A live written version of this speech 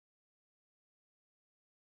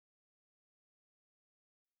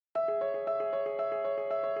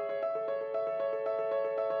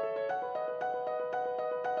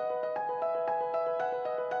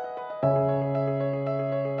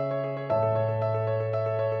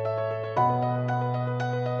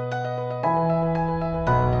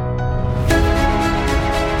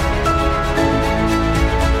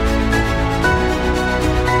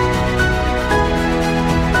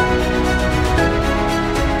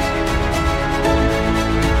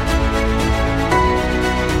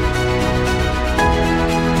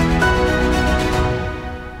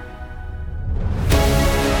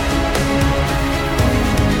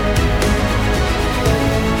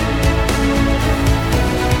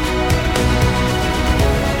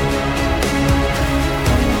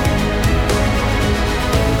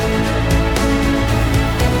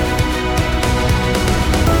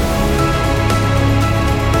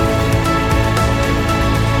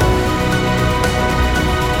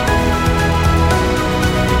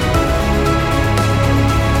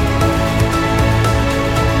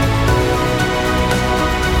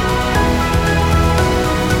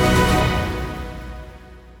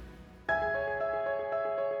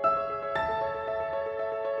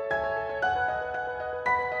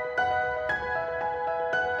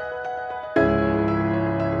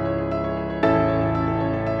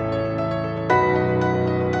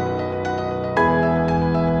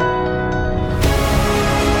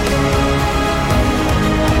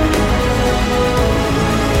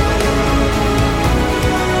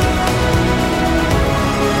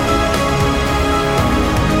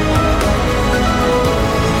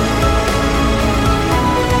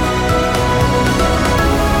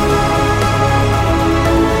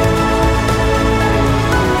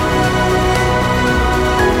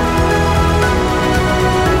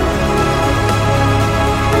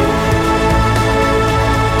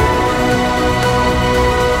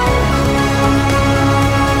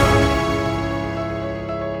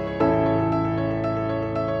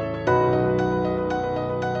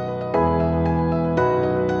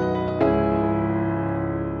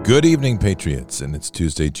Good evening, Patriots, and it's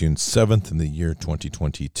Tuesday, June 7th in the year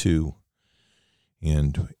 2022.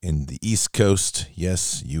 And in the East Coast,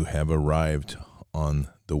 yes, you have arrived on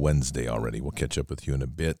the Wednesday already. We'll catch up with you in a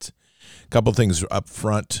bit. A couple things up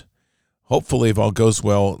front. Hopefully, if all goes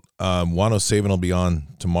well, Juan O'Savin will be on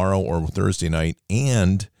tomorrow or Thursday night,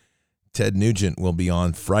 and Ted Nugent will be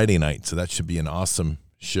on Friday night. So that should be an awesome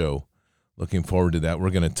show. Looking forward to that. We're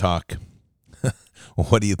going to talk.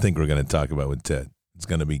 What do you think we're going to talk about with Ted? It's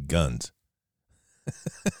going to be guns.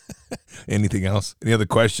 Anything else? Any other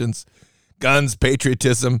questions? Guns,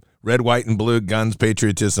 patriotism, red, white, and blue. Guns,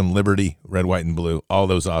 patriotism, liberty, red, white, and blue. All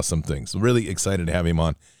those awesome things. Really excited to have him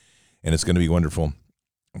on, and it's going to be wonderful.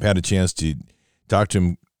 I've had a chance to talk to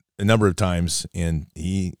him a number of times, and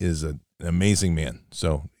he is an amazing man.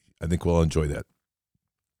 So I think we'll enjoy that.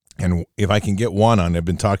 And if I can get Juan on, I've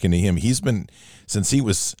been talking to him. He's been, since he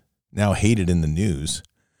was now hated in the news,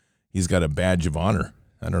 he's got a badge of honor.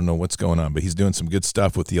 I don't know what's going on, but he's doing some good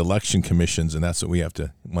stuff with the election commissions, and that's what we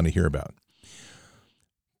want to hear about.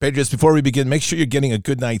 Patriots, before we begin, make sure you're getting a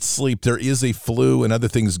good night's sleep. There is a flu and other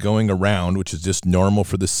things going around, which is just normal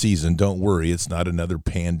for the season. Don't worry, it's not another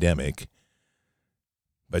pandemic.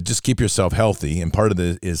 But just keep yourself healthy, and part of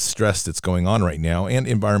it is stress that's going on right now and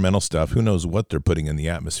environmental stuff. Who knows what they're putting in the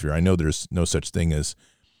atmosphere? I know there's no such thing as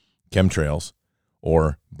chemtrails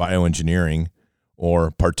or bioengineering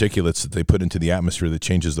or particulates that they put into the atmosphere that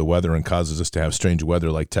changes the weather and causes us to have strange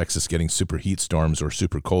weather like Texas getting super heat storms or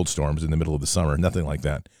super cold storms in the middle of the summer. Nothing like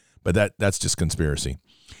that. But that's just conspiracy.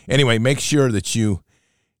 Anyway, make sure that you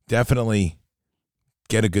definitely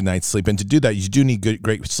get a good night's sleep. And to do that, you do need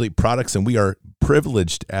great sleep products, and we are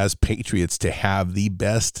privileged as Patriots to have the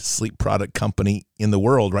best sleep product company in the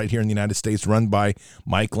world right here in the United States, run by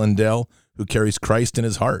Mike Lindell, who carries Christ in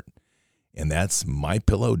his heart. And that's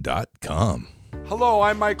MyPillow.com. Hello,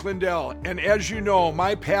 I'm Mike Lindell, and as you know,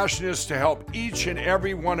 my passion is to help each and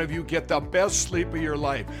every one of you get the best sleep of your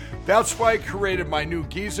life. That's why I created my new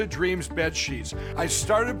Giza Dreams bed sheets. I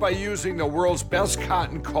started by using the world's best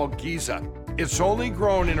cotton called Giza. It's only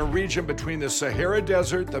grown in a region between the Sahara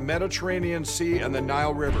Desert, the Mediterranean Sea, and the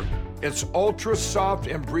Nile River. It's ultra soft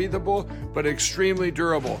and breathable, but extremely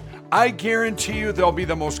durable. I guarantee you they'll be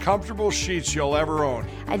the most comfortable sheets you'll ever own.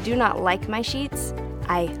 I do not like my sheets.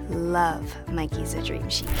 I love my Giza Dream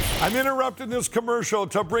sheets. I'm interrupting this commercial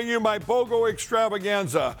to bring you my BOGO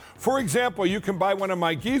extravaganza. For example, you can buy one of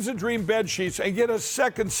my Giza Dream bed sheets and get a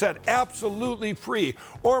second set absolutely free.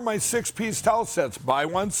 Or my 6-piece towel sets. Buy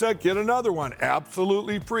one set, get another one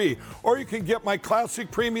absolutely free. Or you can get my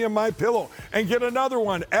classic premium MyPillow and get another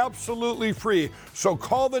one absolutely free. So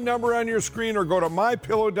call the number on your screen or go to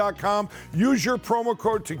MyPillow.com. Use your promo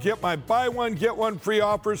code to get my buy one, get one free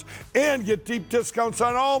offers and get deep discounts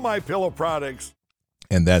on all MyPillow products.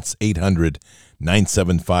 And that's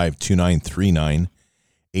 800-975-2939,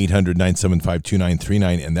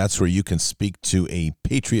 800-975-2939, and that's where you can speak to a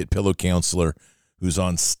Patriot Pillow counselor who's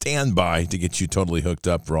on standby to get you totally hooked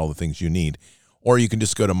up for all the things you need. Or you can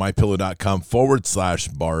just go to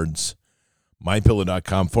MyPillow.com/bards,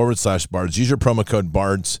 MyPillow.com/bards. Use your promo code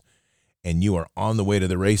BARDS, and you are on the way to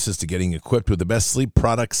the races to getting equipped with the best sleep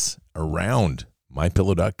products around.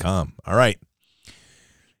 MyPillow.com. All right.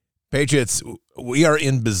 Patriots, we are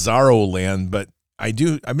in bizarro land, but I've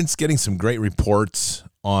been getting some great reports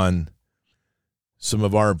on some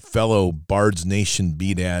of our fellow Bards Nation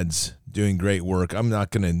B-Dads doing great work. I'm not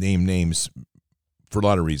going to name names for a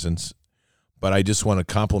lot of reasons, but I just want to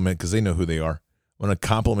compliment, because they know who they are. I want to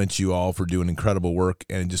compliment you all for doing incredible work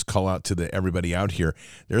and just call out to everybody out here.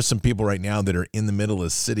 There's some people right now that are in the middle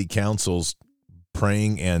of city councils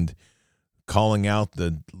praying and calling out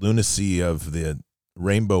the lunacy of the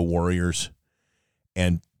Rainbow Warriors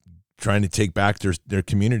and trying to take back their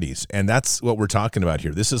communities. And that's what we're talking about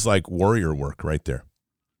here. This is like warrior work right there,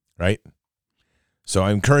 right? So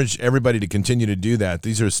I encourage everybody to continue to do that.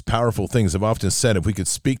 These are powerful things. I've often said if we could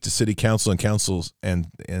speak to city council and councils and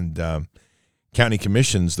county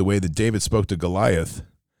commissions the way that David spoke to Goliath,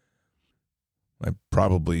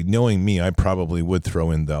 knowing me, I probably would throw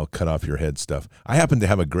in the "I'll cut off your head" stuff. I happen to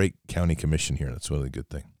have a great county commission here. That's really a good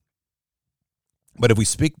thing. But if we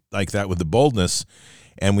speak like that with the boldness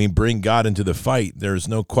and we bring God into the fight, there's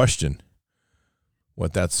no question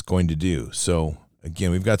what that's going to do. So,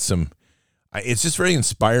 again, we've got it's just very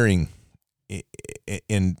inspiring,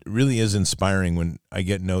 and really is inspiring when I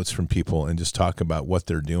get notes from people and just talk about what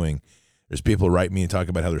they're doing. There's people write me and talk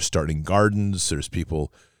about how they're starting gardens. There's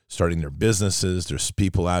people starting their businesses. There's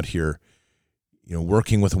people out here,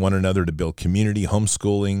 working with one another to build community,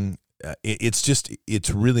 homeschooling. It's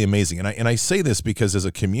really amazing. And I say this because as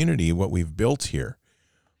a community, what we've built here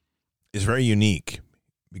is very unique.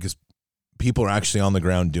 because people are actually on the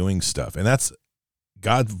ground doing stuff. And that's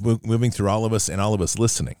God moving through all of us and all of us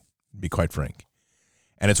listening, to be quite frank.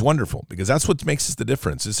 And it's wonderful because that's what makes the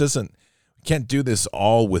difference. This isn't, we can't do this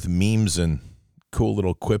all with memes and cool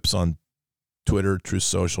little quips on Twitter, Truth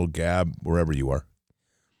Social, Gab, wherever you are.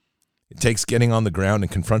 It takes getting on the ground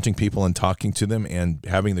and confronting people and talking to them and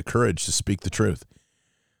having the courage to speak the truth.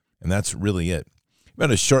 And that's really it. I've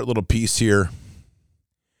got a short little piece here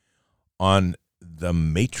on The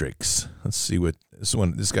Matrix. Let's see what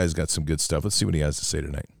this guy's got some good stuff. Let's see what he has to say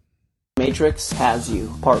tonight. Matrix has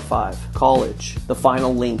you. Part 5. College. The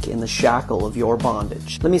final link in the shackle of your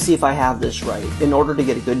bondage. Let me see if I have this right. In order to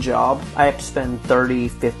get a good job, I have to spend $30,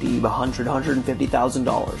 $50, $100,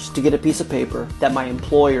 $150,000 to get a piece of paper that my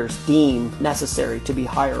employers deem necessary to be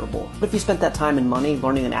hireable. What if you spent that time and money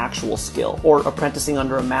learning an actual skill, or apprenticing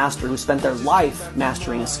under a master who spent their life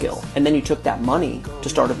mastering a skill, and then you took that money to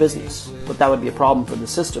start a business? But that would be a problem for the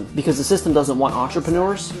system, because the system doesn't want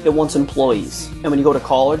entrepreneurs, it wants employees. And when you go to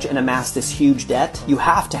college and amass this huge debt, you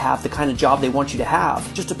have to have the kind of job they want you to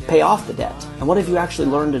have just to pay off the debt. And what have you actually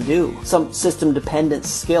learned to do? Some system-dependent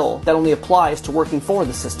skill that only applies to working for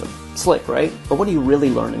the system. Slick, right? But what do you really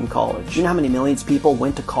learn in college? You know how many millions of people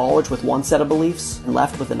went to college with one set of beliefs and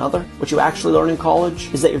left with another? What you actually learn in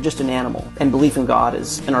college is that you're just an animal, and belief in God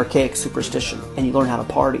is an archaic superstition, and you learn how to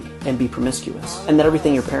party and be promiscuous, and that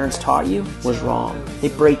everything your parents taught you was wrong. They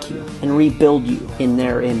break you and rebuild you in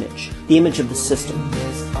their image, the image of the system.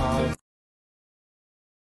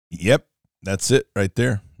 Yep, that's it right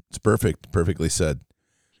there. It's perfect, perfectly said.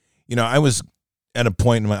 You know, I was at a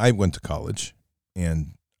point I went to college,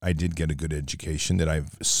 and I did get a good education that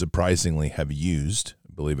I've surprisingly have used,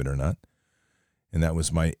 believe it or not. And that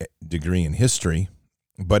was my degree in history,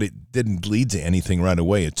 but it didn't lead to anything right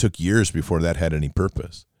away. It took years before that had any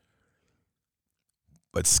purpose.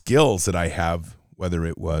 But skills that I have, whether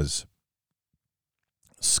it was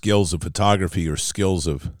skills of photography or skills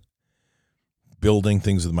of building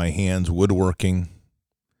things with my hands, woodworking,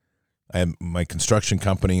 I have my construction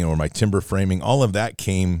company or my timber framing, all of that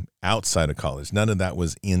came outside of college. None of that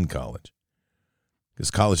was in college, because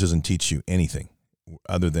college doesn't teach you anything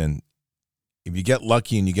other than, if you get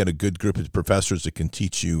lucky and you get a good group of professors that can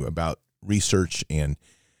teach you about research and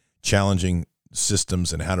challenging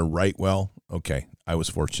systems and how to write well, okay, I was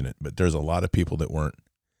fortunate. But there's a lot of people that weren't.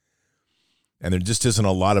 And there just isn't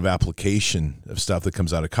a lot of application of stuff that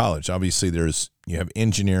comes out of college. Obviously, you have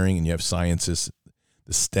engineering and you have sciences,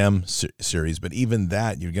 the STEM series, but even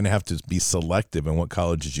that, you're going to have to be selective in what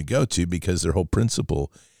colleges you go to, because their whole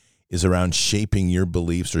principle is around shaping your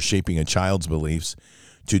beliefs or shaping a child's beliefs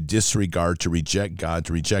to disregard, to reject God,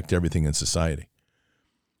 to reject everything in society.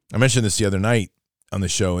 I mentioned this the other night on the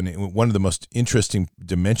show, and one of the most interesting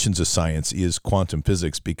dimensions of science is quantum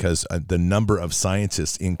physics, because the number of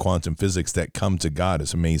scientists in quantum physics that come to God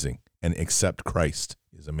is amazing and accept Christ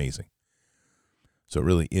is amazing. So it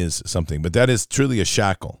really is something. But that is truly a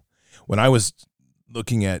shackle. When I was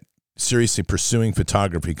looking at seriously pursuing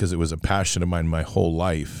photography, because it was a passion of mine my whole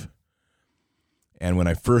life, and when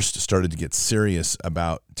I first started to get serious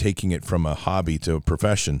about taking it from a hobby to a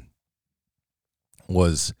profession,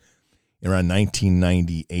 was around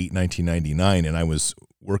 1998, 1999, and I was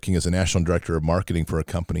working as a national director of marketing for a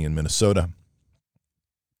company in Minnesota.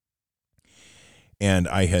 And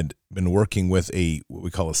I had been working with what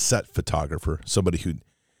we call a set photographer, somebody who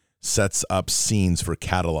sets up scenes for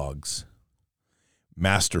catalogs.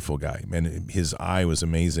 Masterful guy, man. His eye was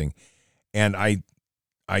amazing. And I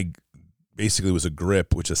basically was a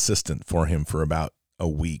grip, which assistant for him for about a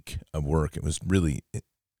week of work. It was really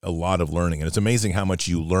a lot of learning. And it's amazing how much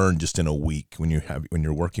you learn just in a week when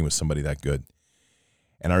you're working with somebody that good.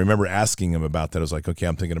 And I remember asking him about that. I was like, okay,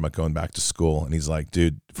 I'm thinking about going back to school. And he's like,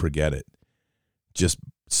 dude, forget it. Just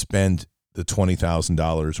spend the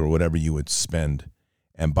 $20,000 or whatever you would spend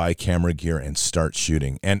and buy camera gear and start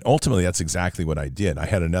shooting. And ultimately, that's exactly what I did. I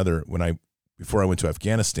had before I went to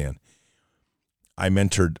Afghanistan, I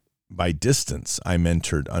mentored by distance. I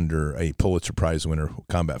mentored under a Pulitzer Prize winner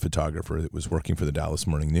combat photographer that was working for the Dallas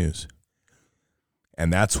Morning News.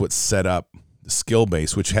 And that's what set up the skill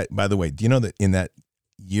base, which had, by the way, do you know that in that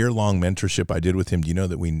year-long mentorship I did with him, do you know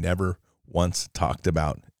that we never once talked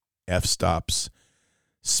about f-stops,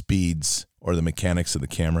 speeds, or the mechanics of the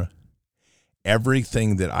camera?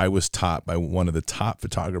 Everything that I was taught by one of the top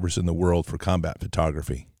photographers in the world for combat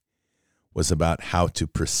photography was about how to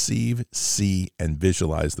perceive, see, and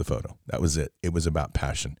visualize the photo. That was it. It was about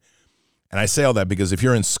passion. And I say all that because if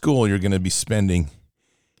you're in school, you're going to be spending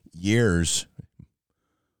years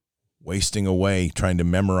wasting away trying to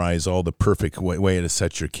memorize all the perfect way to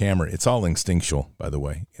set your camera. It's all instinctual, by the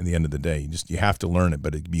way, in the end of the day. You have to learn it,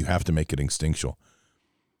 but you have to make it instinctual,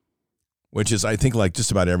 which is, I think, like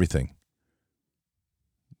just about everything.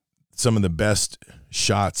 Some of the best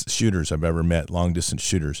shooters I've ever met, long-distance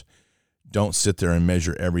shooters, don't sit there and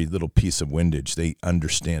measure every little piece of windage. They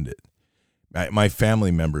understand it. My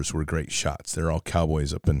family members were great shots. They were all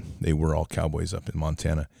cowboys up in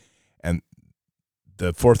Montana. And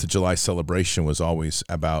the 4th of July celebration was always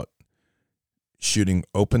about shooting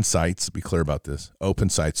open sights. Be clear about this. Open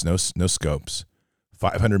sights, no scopes,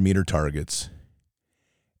 500-meter targets.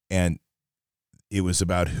 And it was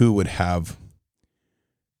about who would have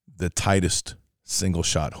the tightest single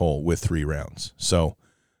shot hole with 3 rounds. So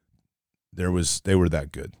they were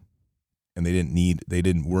that good. And they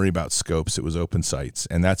didn't worry about scopes. It was open sights.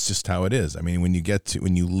 And that's just how it is. I mean, when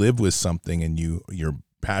you live with something and you're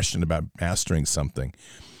passionate about mastering something,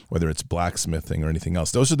 whether it's blacksmithing or anything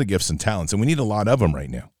else, those are the gifts and talents. And we need a lot of them right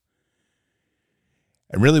now.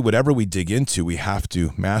 And really, whatever we dig into, we have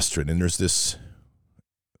to master it. And there's this,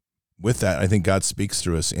 with that, I think God speaks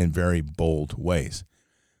through us in very bold ways.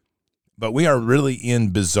 But we are really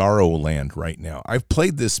in bizarro land right now. I've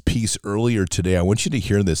played this piece earlier today. I want you to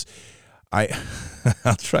hear this.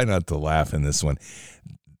 I'll try not to laugh in this one.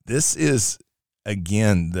 This is,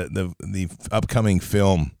 again, the upcoming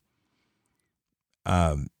film,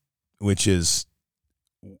 which is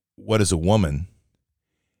What is a Woman?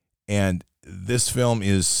 And this film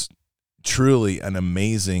is truly an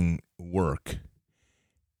amazing work.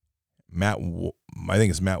 I think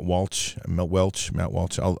it's Matt Walsh.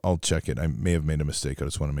 I'll check it. I may have made a mistake. I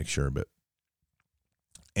just want to make sure. But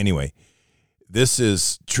anyway, this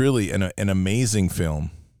is truly an amazing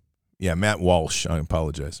film. Yeah, Matt Walsh. I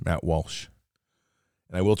apologize. Matt Walsh.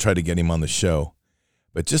 And I will try to get him on the show.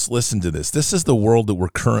 But just listen to this. This is the world that we're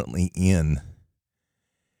currently in.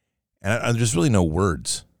 And there's really no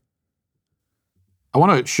words. I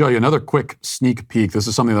want to show you another quick sneak peek. This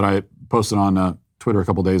is something that I posted on Twitter a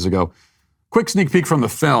couple days ago. Quick sneak peek from the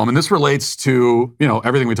film, and this relates to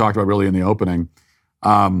everything we talked about really in the opening.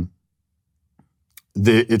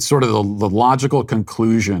 It's sort of the logical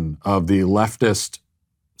conclusion of the leftist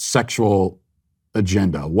sexual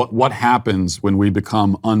agenda. What happens when we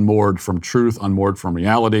become unmoored from truth, unmoored from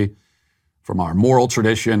reality, from our moral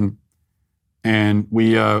tradition, and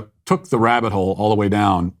we took the rabbit hole all the way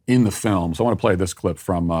down in the film. So I want to play this clip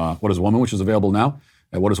from What is a Woman, which is available now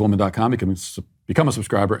at whatiswoman.com. You can become a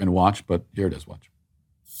subscriber and watch, but here it is. Watch.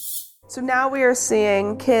 So now we are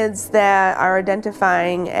seeing kids that are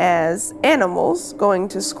identifying as animals going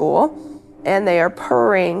to school, and they are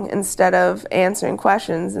purring instead of answering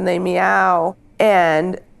questions, and they meow,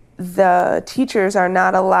 and the teachers are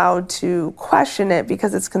not allowed to question it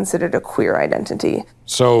because it's considered a queer identity.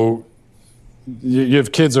 So you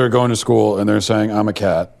have kids that are going to school and they're saying, I'm a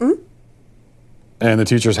cat. Mm-hmm. And the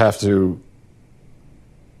teachers have to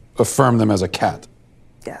affirm them as a cat.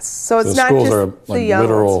 Yes. So it's the not schools just are the like young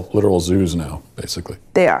literal zoos now, basically.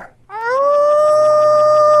 They are.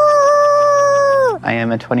 I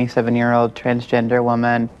am a 27-year-old transgender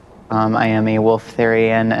woman. I am a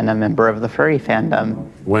Wolftherian and a member of the furry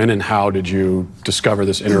fandom. When and how did you discover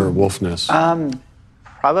this inner wolfness?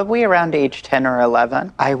 Probably around age 10 or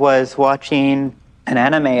 11. I was watching an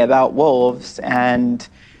anime about wolves and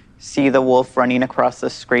see the wolf running across the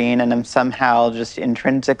screen, and I'm somehow just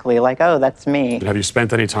intrinsically like, oh, that's me. Have you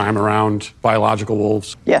spent any time around biological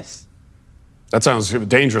wolves? Yes. That sounds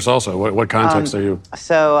dangerous also. What context are you?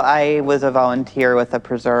 So I was a volunteer with a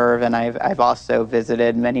preserve, and I've also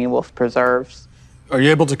visited many wolf preserves. Are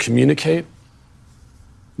you able to communicate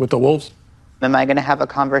with the wolves? Am I going to have a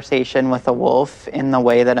conversation with a wolf in the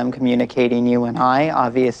way that I'm communicating you and I?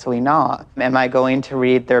 Obviously not. Am I going to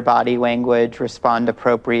read their body language, respond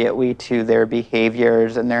appropriately to their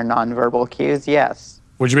behaviors and their nonverbal cues? Yes.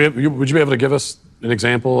 Would you be able to give us an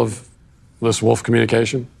example of this wolf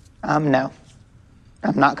communication? No.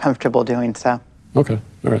 I'm not comfortable doing so. Okay.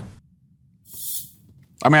 All right.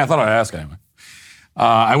 I mean, I thought I'd ask anyway.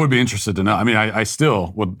 I would be interested to know. I mean, I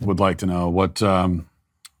still would like to know what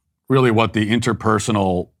what the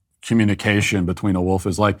interpersonal communication between a wolf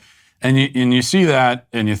is like. And you see that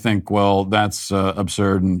and you think, well, that's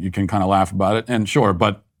absurd, and you can kind of laugh about it. And sure,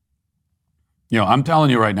 but I'm telling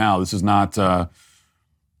you right now, this is not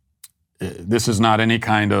any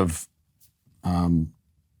kind of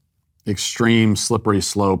extreme slippery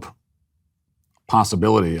slope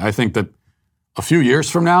possibility. I think that a few years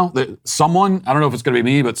from now, that someone, I don't know if it's going to be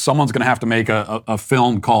me, but someone's going to have to make a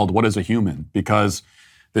film called What is a Human? Because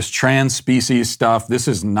this trans species stuff, this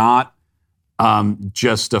is not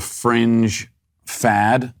just a fringe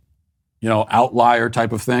fad. outlier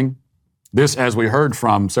type of thing. This, as we heard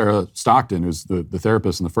from Sarah Stockton, who's the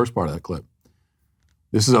therapist in the first part of that clip,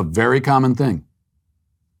 this is a very common thing.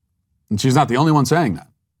 And she's not the only one saying that.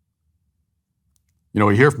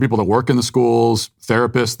 We hear from people that work in the schools,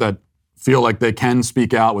 therapists that feel like they can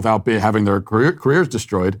speak out without having their careers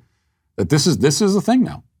destroyed, that this is a thing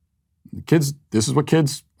now. Kids, this is what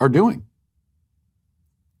kids are doing.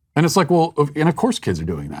 And it's like, well, and of course kids are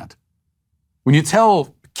doing that. When you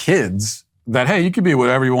tell kids that, hey, you can be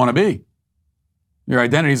whatever you want to be, your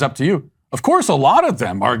identity's up to you, of course a lot of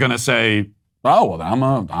them are going to say, oh, well,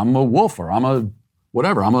 I'm a wolf, or I'm a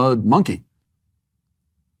whatever, I'm a monkey.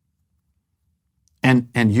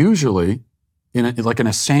 And usually, in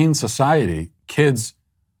a sane society, kids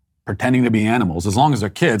pretending to be animals, as long as they're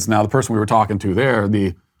kids. Now, the person we were talking to there,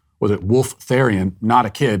 was it Wolf-therian, not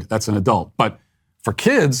a kid, that's an adult. But for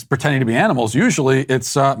kids pretending to be animals, usually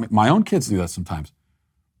it's, my own kids do that sometimes.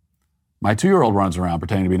 My 2-year-old runs around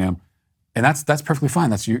pretending to be an animal. And that's perfectly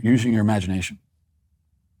fine. That's using your imagination.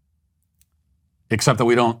 Except that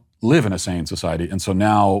we don't live in a sane society. And so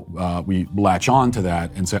now we latch on to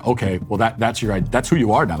that and say, okay, well, that's who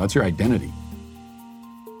you are now. That's your identity.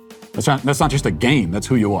 That's not just a game. That's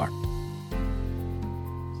who you are.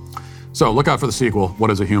 So look out for the sequel,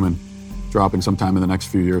 What is a Human, dropping sometime in the next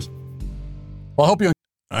few years. Well, I hope you...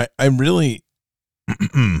 I'm really...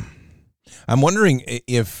 I'm wondering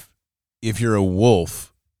if you're a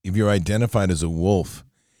wolf, if you're identified as a wolf,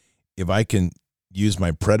 if I can use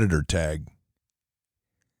my predator tag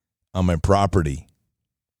on my property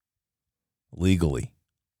legally,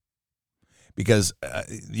 because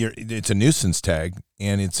it's a nuisance tag,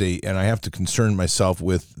 and I have to concern myself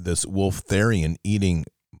with this Wolf-therian eating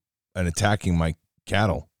and attacking my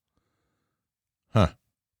cattle. I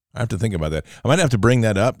have to think about that. I might have to bring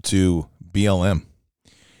that up to BLM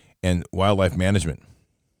and wildlife management.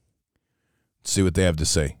 See what they have to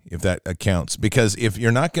say, if that accounts. Because if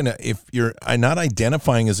you're not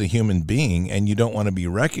identifying as a human being, and you don't want to be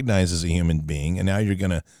recognized as a human being, and now you're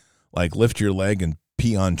going to lift your leg and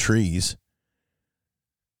pee on trees,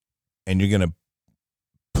 and you're going to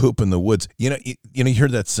poop in the woods. You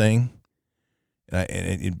heard that saying?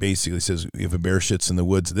 And it basically says, if a bear shits in the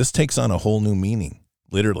woods, this takes on a whole new meaning,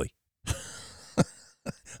 literally.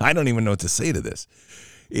 I don't even know what to say to this.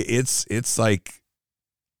 It's like,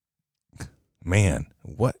 man,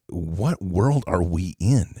 what world are we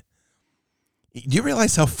in? Do you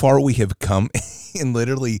realize how far we have come in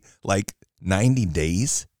literally 90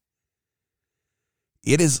 days?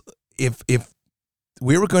 It is, if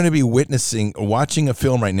we were going to be watching a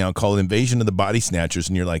film right now called Invasion of the Body Snatchers,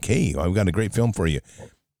 and you're like, hey, I've got a great film for you,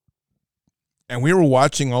 and we were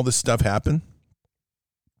watching all this stuff happen,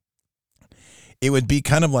 it would be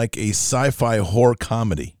kind of like a sci-fi horror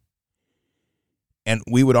comedy, and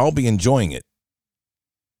we would all be enjoying it.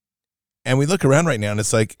 And we look around right now, and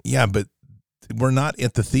it's like, yeah, but we're not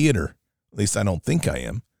at the theater. At least I don't think I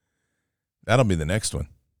am. That'll be the next one.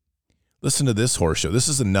 Listen to this horror show. This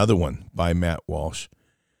is another one by Matt Walsh.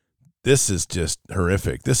 This is just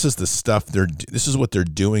horrific. This is the stuff this is what they're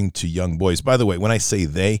doing to young boys. By the way, when I say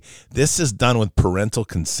this is done with parental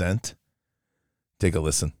consent. Take a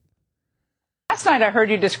listen. Last night I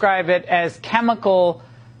heard you describe it as chemical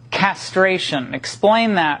castration.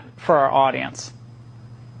 Explain that for our audience.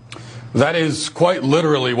 That is quite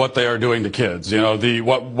literally what they are doing to kids.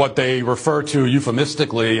 What they refer to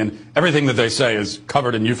euphemistically, and everything that they say is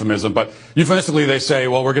covered in euphemism, but euphemistically they say,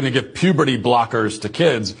 well, we're going to give puberty blockers to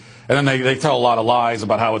kids, and then they tell a lot of lies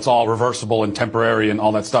about how it's all reversible and temporary and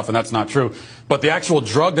all that stuff, and that's not true. But the actual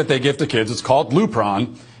drug that they give to kids is called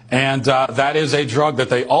Lupron, and that is a drug that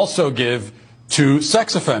they also give to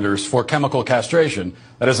sex offenders for chemical castration.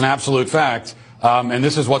 That is an absolute fact. And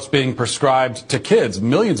this is what's being prescribed to kids,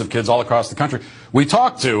 millions of kids all across the country. We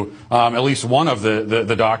talked to at least one of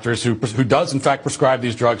the doctors who does, in fact, prescribe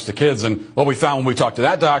these drugs to kids. And what we found when we talked to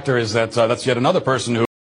that doctor is that that's yet another person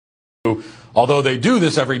who, although they do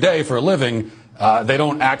this every day for a living, they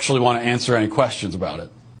don't actually want to answer any questions about it.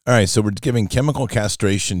 All right, so we're giving chemical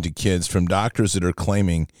castration to kids from doctors that are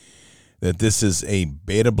claiming that this is a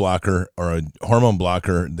beta blocker or a hormone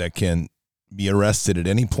blocker that can be arrested at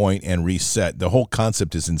any point and reset. The whole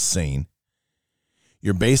concept is insane.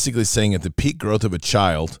 You're basically saying at the peak growth of a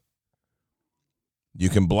child, you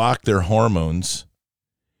can block their hormones,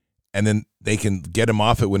 and then they can get them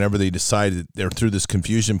off it whenever they decide that they're through this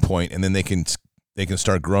confusion point, and then they can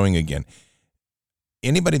start growing again.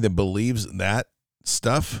 Anybody that believes that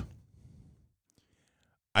stuff,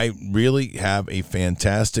 I really have a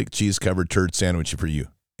fantastic cheese-covered turd sandwich for you,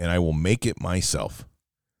 and I will make it myself.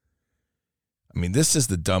 I mean, this is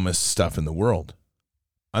the dumbest stuff in the world.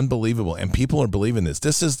 Unbelievable. And people are believing this.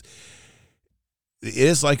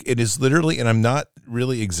 It is literally, and I'm not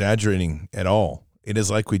really exaggerating at all. It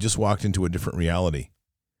is like we just walked into a different reality.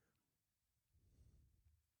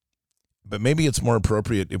 But maybe it's more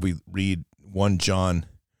appropriate if we read 1 John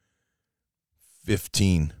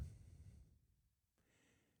 15.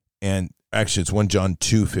 And actually, it's 1 John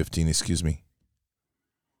 2:15, excuse me.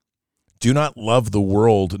 Do not love the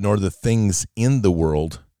world nor the things in the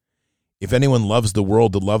world. If anyone loves the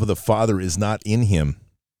world, the love of the Father is not in him.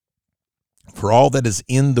 For all that is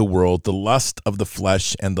in the world, the lust of the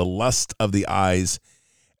flesh and the lust of the eyes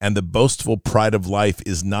and the boastful pride of life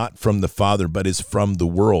is not from the Father, but is from the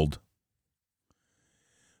world.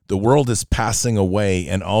 The world is passing away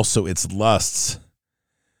and also its lusts,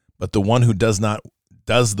 but the one who does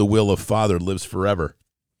the will of Father lives forever.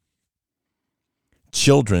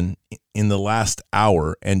 Children, in the last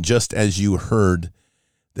hour, and just as you heard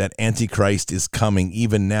that Antichrist is coming,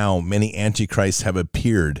 even now many Antichrists have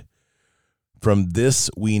appeared. From this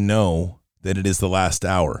we know that it is the last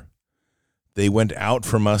hour. They went out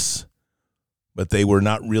from us, but they were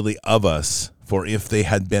not really of us. For if they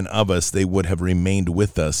had been of us, they would have remained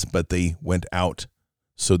with us, but they went out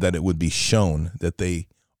so that it would be shown that they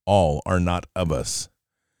all are not of us.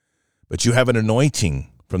 But you have an anointing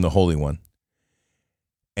from the Holy One,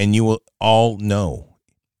 and you will all know.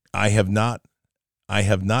 I have not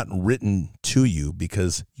written to you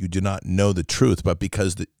because you do not know the truth, but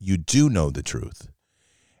because you do know the truth,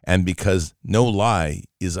 and because no lie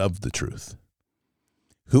is of the truth.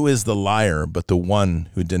 Who is the liar but the one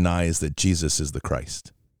who denies that Jesus is the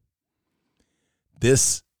Christ?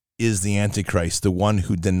 This is the Antichrist, the one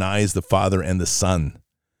who denies the Father and the Son.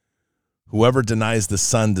 Whoever denies the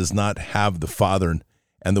Son does not have the Father,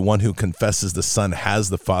 and the one who confesses the Son has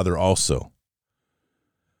the Father also.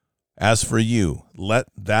 As for you, let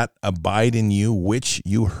that abide in you which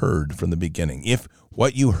you heard from the beginning. If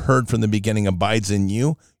what you heard from the beginning abides in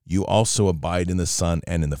you, you also abide in the Son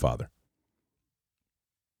and in the Father.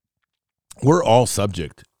 We're all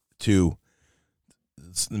subject to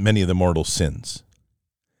many of the mortal sins.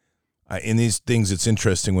 In these things, it's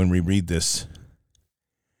interesting when we read this.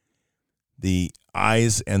 The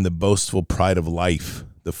eyes and the boastful pride of life,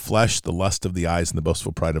 the flesh, the lust of the eyes, and the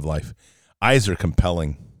boastful pride of life. Eyes are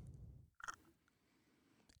compelling.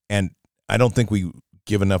 And I don't think we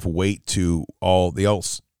give enough weight to all the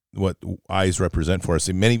else, what eyes represent for us.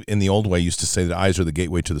 Many in the old way used to say that eyes are the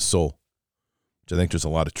gateway to the soul, which I think there's a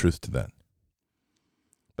lot of truth to that.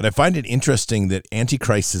 But I find it interesting that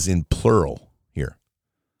Antichrist is in plural here,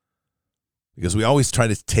 because we always try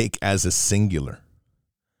to take as a singular.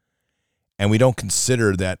 And we don't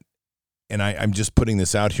consider that, and I'm just putting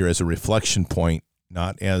this out here as a reflection point,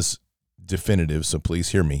 not as definitive, so please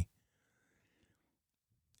hear me.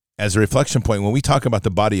 As a reflection point, when we talk about the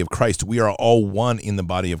body of Christ, we are all one in the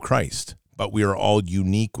body of Christ, but we are all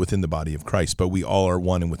unique within the body of Christ, but we all are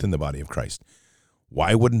one and within the body of Christ.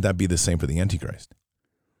 Why wouldn't that be the same for the Antichrist?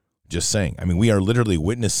 Just saying. I mean, we are literally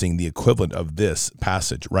witnessing the equivalent of this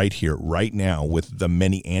passage right here, right now, with the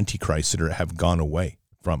many Antichrists that have gone away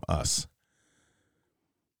from us.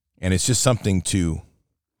 And it's just something to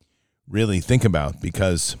really think about,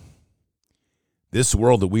 because this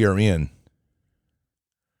world that we are in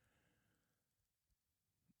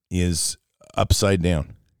is upside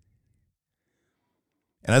down.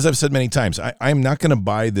 And as I've said many times, I'm not going to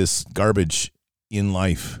buy this garbage in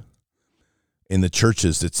life, in the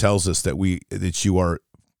churches, that tells us that you are,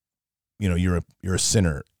 you're a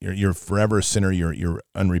sinner. You're forever a sinner. You're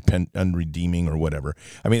unredeeming or whatever.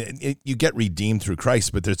 I mean, you get redeemed through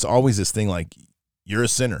Christ, but there's always this thing like, you're a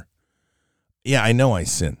sinner. Yeah, I know I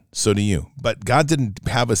sin. So do you. But God didn't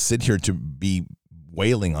have us sit here to be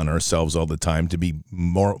wailing on ourselves all the time, to be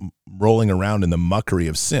more rolling around in the muckery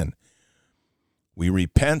of sin. We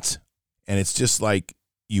repent, and it's just like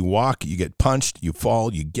you walk, you get punched, you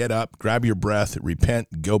fall, you get up, grab your breath,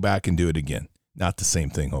 repent, go back and do it again. Not the same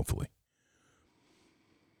thing, hopefully.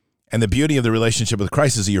 And the beauty of the relationship with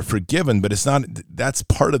Christ is that you're forgiven, but it's not. That's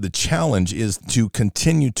part of the challenge, is to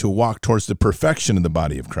continue to walk towards the perfection of the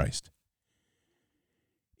body of Christ.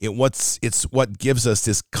 It's what gives us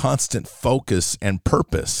this constant focus and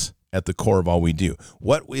purpose at the core of all we do.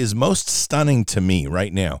 What is most stunning to me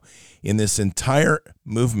right now in this entire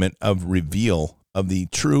movement of reveal of the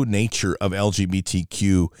true nature of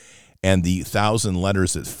LGBTQ and the 1,000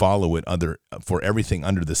 letters that follow it for everything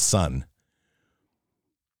under the sun,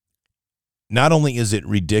 not only is it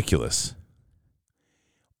ridiculous,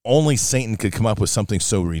 only Satan could come up with something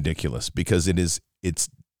so ridiculous, because it's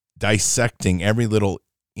dissecting every little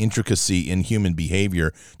intricacy in human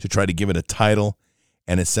behavior to try to give it a title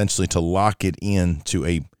and essentially to lock it into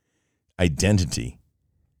a identity,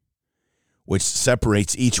 which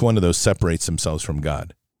separates each one of those separates themselves from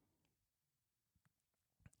God.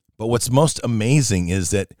 But what's most amazing is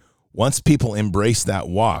that once people embrace that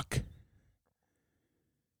walk,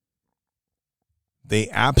 they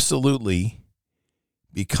absolutely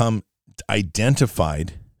become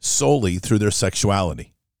identified solely through their sexuality.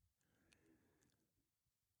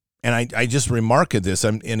 And I just remark at this,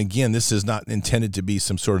 and again, this is not intended to be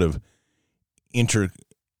some sort of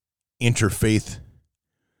interfaith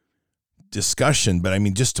discussion, but I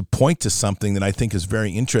mean, just to point to something that I think is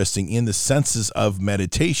very interesting in the senses of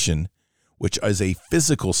meditation, which is a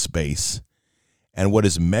physical space and what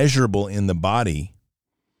is measurable in the body.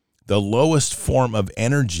 The lowest form of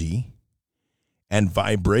energy and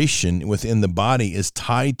vibration within the body is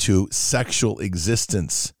tied to sexual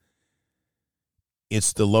existence.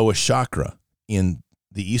 It's the lowest chakra in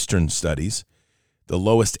the Eastern studies. The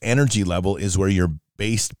lowest energy level is where you're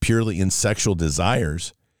based purely in sexual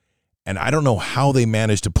desires. And I don't know how they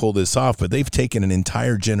managed to pull this off, but they've taken an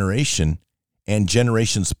entire generation, and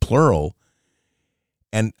generations plural,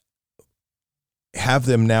 and have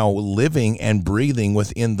them now living and breathing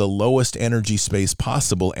within the lowest energy space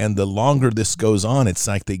possible. And the longer this goes on, it's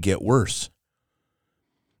like they get worse.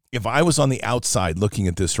 If I was on the outside looking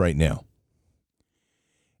at this right now,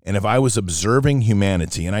 and if I was observing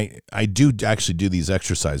humanity, and I do actually do these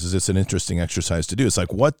exercises, it's an interesting exercise to do. It's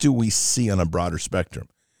like, what do we see on a broader spectrum?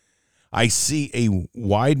 I see a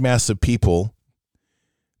wide mass of people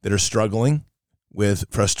that are struggling with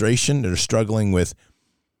frustration, that are struggling with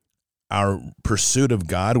our pursuit of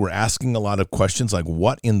God. We're asking a lot of questions like,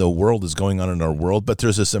 what in the world is going on in our world? But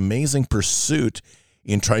there's this amazing pursuit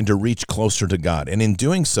in trying to reach closer to God. And in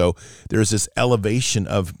doing so, there's this elevation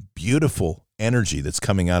of beautiful energy that's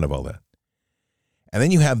coming out of all that. And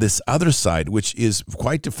then you have this other side, which is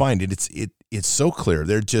quite defined. It's so clear.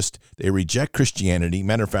 They reject Christianity.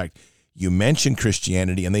 Matter of fact, you mention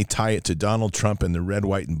Christianity and they tie it to Donald Trump and the red,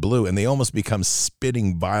 white, and blue, and they almost become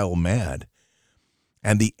spitting bile mad.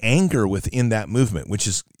 And the anger within that movement,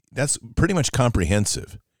 that's pretty much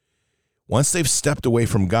comprehensive. Once they've stepped away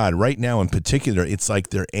from God, right now in particular, it's like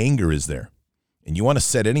their anger is there. And you want to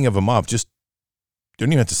set any of them off, just don't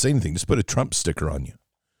even have to say anything. Just put a Trump sticker on you.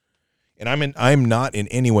 And I'm not in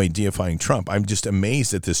any way deifying Trump. I'm just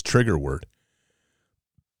amazed at this trigger word.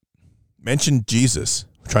 Mention Jesus.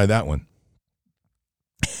 Try that one.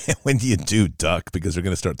 When do you do duck? Because they're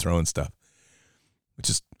going to start throwing stuff, which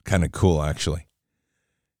is kind of cool, actually.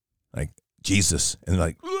 Like Jesus, and they're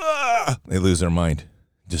like, "Ah!" They lose their mind.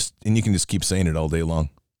 And you can just keep saying it all day long.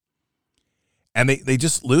 And they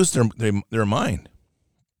just lose their mind.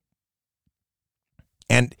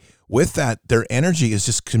 And with that, their energy is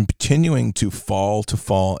just continuing to fall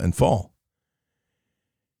and fall.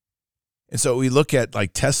 And so we look at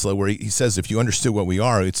like Tesla, where he says, if you understood what we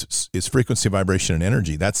are, it's frequency, vibration, and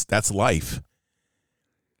energy. That's life.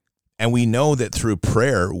 And we know that through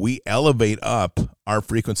prayer, we elevate up our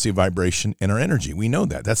frequency, vibration, and our energy. We know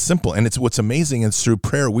that. That's simple. And it's what's amazing is through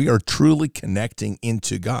prayer, we are truly connecting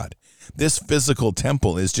into God. This physical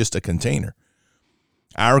temple is just a container.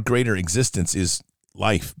 Our greater existence is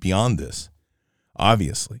life beyond this,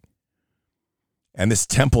 obviously. And this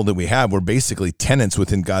temple that we have, we're basically tenants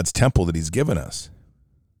within God's temple that he's given us.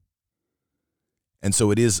 And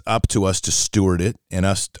so it is up to us to steward it and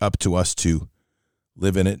up to us to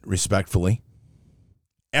live in it respectfully.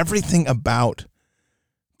 Everything about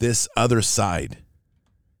this other side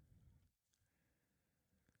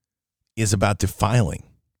is about defiling.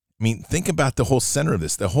 I mean, think about the whole center of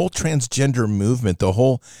this, the whole transgender movement, the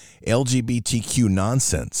whole LGBTQ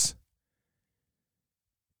nonsense.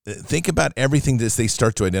 Think about everything that they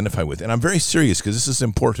start to identify with. And I'm very serious because this is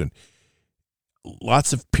important.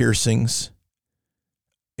 Lots of piercings.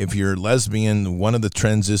 If you're lesbian, one of the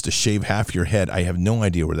trends is to shave half your head. I have no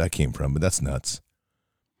idea where that came from, but that's nuts.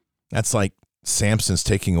 That's like Samson's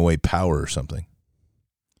taking away power or something.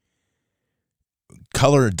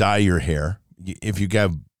 Color dye your hair. If you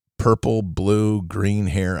have purple, blue, green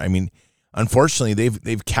hair, I mean, unfortunately,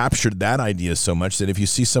 they've captured that idea so much that if you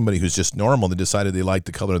see somebody who's just normal, they decided they like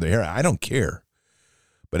the color of their hair, I don't care.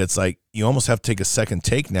 But it's like you almost have to take a second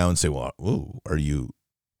take now and say, well, ooh, are you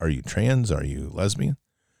trans? Are you lesbian?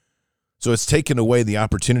 So it's taken away the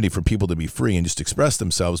opportunity for people to be free and just express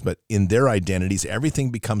themselves, but in their identities,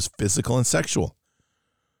 everything becomes physical and sexual.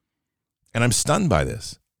 And I'm stunned by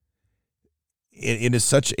this. It is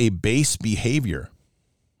such a base behavior.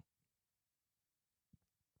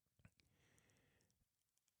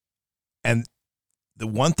 And the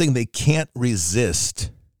one thing they can't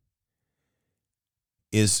resist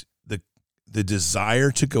is the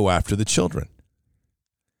desire to go after the children.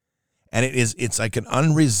 And it's like and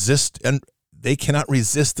they cannot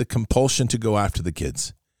resist the compulsion to go after the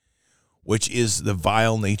kids, which is the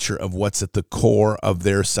vile nature of what's at the core of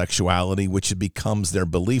their sexuality, which becomes their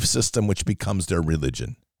belief system, which becomes their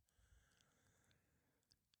religion.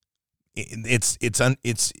 It's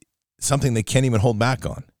something they can't even hold back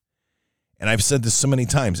on. And I've said this so many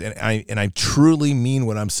times, and I truly mean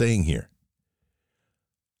what I'm saying here.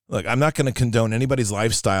 Look, I'm not going to condone anybody's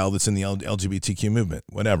lifestyle that's in the LGBTQ movement,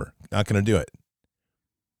 whatever. Not going to do it.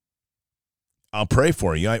 I'll pray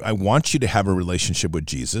for you. I want you to have a relationship with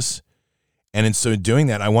Jesus. And in so doing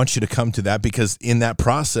that, I want you to come to that, because in that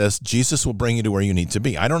process, Jesus will bring you to where you need to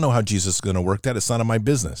be. I don't know how Jesus is going to work that. It's none of my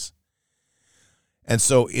business. And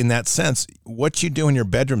so in that sense, what you do in your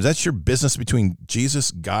bedrooms, that's your business between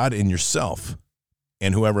Jesus, God, and yourself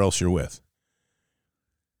and whoever else you're with.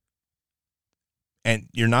 And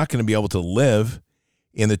you're not going to be able to live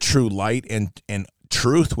in the true light and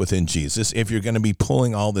truth within Jesus if you're going to be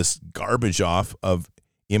pulling all this garbage off of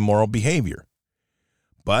immoral behavior.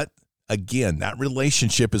 But again, that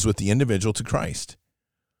relationship is with the individual to Christ.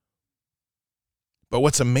 But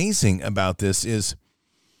what's amazing about this is,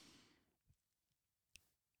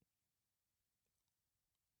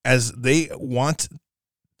 as they want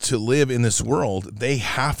to live in this world, they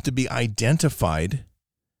have to be identified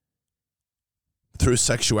through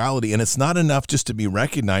sexuality. And it's not enough just to be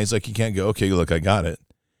recognized. Like, you can't go, okay, look, I got it.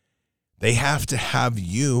 They have to have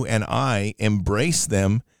you and I embrace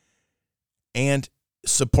them and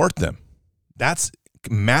support them. That's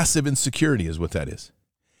massive insecurity is what that is.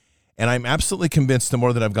 And I'm absolutely convinced, the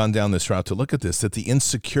more that I've gone down this route to look at this, that the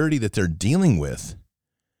insecurity that they're dealing with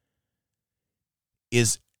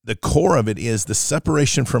is, the core of it is the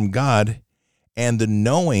separation from God and the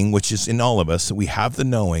knowing, which is in all of us. We have the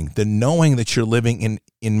knowing that you're living in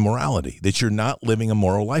immorality, that you're not living a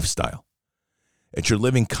moral lifestyle, that you're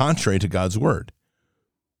living contrary to God's word.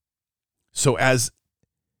 So as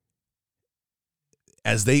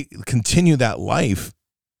they continue that life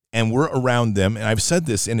and we're around them, and I've said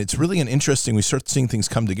this, and it's really interesting, we start seeing things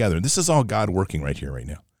come together. This is all God working right here, right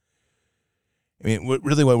now. I mean, what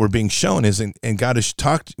we're being shown is, and God has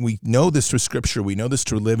talked, we know this through Scripture, we know this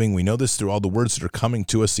through living, we know this through all the words that are coming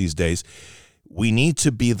to us these days. We need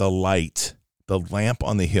to be the light, the lamp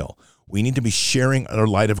on the hill. We need to be sharing our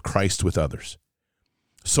light of Christ with others.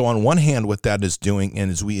 So on one hand, what that is doing, and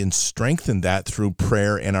as we strengthen that through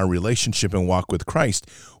prayer and our relationship and walk with Christ,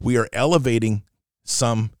 we are elevating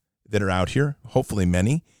some that are out here, hopefully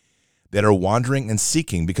many, that are wandering and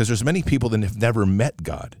seeking, because there's many people that have never met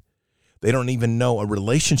God. They don't even know a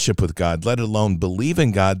relationship with God, let alone believe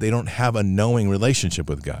in God. They don't have a knowing relationship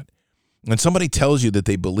with God. When somebody tells you that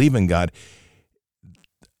they believe in God,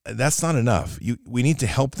 that's not enough. We need to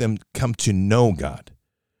help them come to know God.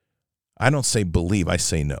 I don't say believe, I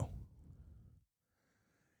say know.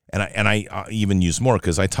 And I even use more,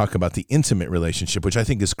 because I talk about the intimate relationship, which I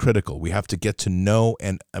think is critical. We have to get to know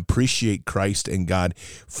and appreciate Christ and God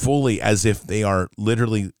fully, as if they are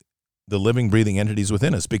literally the living, breathing entities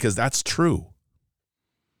within us, because that's true.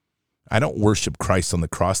 I don't worship Christ on the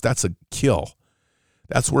cross. That's a kill.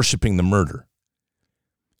 That's worshiping the murder.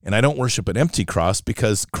 And I don't worship an empty cross,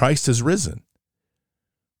 because Christ has risen.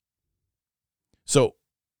 So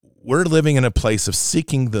we're living in a place of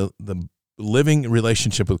seeking the living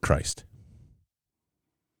relationship with Christ.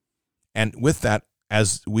 And with that,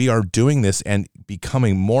 as we are doing this and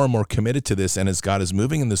becoming more and more committed to this, and as God is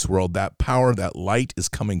moving in this world, that power, that light is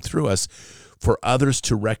coming through us for others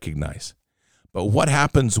to recognize. But what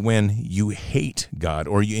happens when you hate God,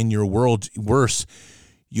 or you, in your world, worse,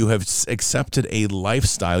 you have accepted a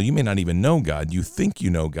lifestyle? You may not even know God. You think you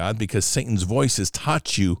know God, because Satan's voice has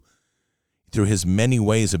taught you through his many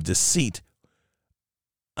ways of deceit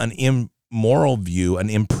an immoral view, an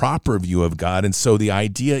improper view of God. And so the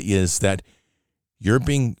idea is that you're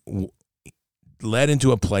being led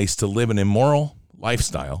into a place to live an immoral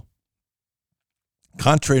lifestyle,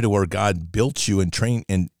 contrary to where God built you and trained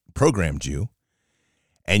and programmed you,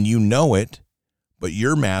 and you know it, but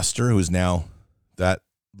your master, who is now that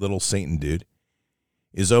little Satan dude,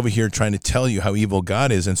 is over here trying to tell you how evil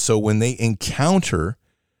God is. And so when they encounter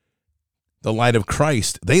the light of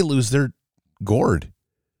Christ, they lose their gourd.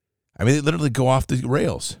 I mean, they literally go off the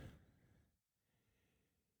rails.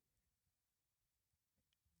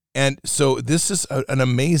 And so this is an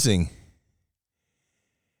amazing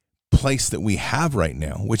place that we have right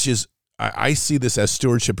now, which is, I see this as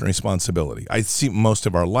stewardship and responsibility. I see most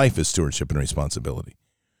of our life as stewardship and responsibility.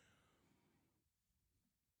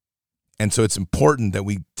 And so it's important that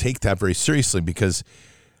we take that very seriously, because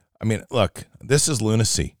I mean, look, this is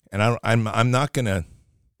lunacy, and I'm not gonna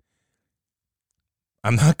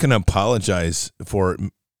apologize for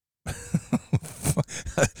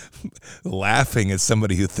laughing at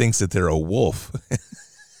somebody who thinks that they're a wolf.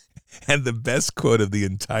 And the best quote of the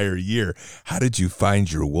entire year: "How did you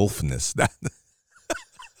find your wolfness?"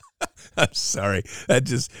 I'm sorry,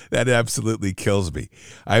 that absolutely kills me.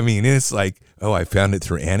 I mean, it's like, oh, I found it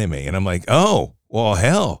through anime, and I'm like, oh, well,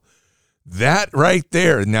 hell. That right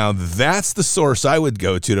there. Now, that's the source I would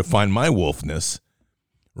go to find my wolfness.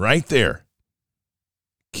 Right there.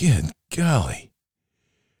 Good golly.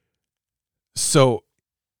 So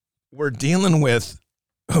we're dealing with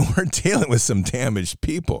some damaged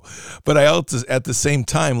people. But I also, at the same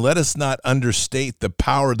time, let us not understate the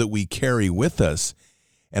power that we carry with us.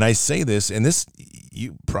 And I say this, and this,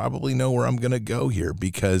 you probably know where I'm going to go here,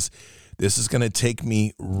 because this is going to take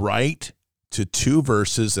me right to two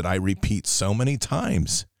verses that I repeat so many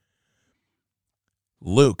times.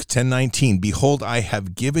 Luke 10:19, "Behold, I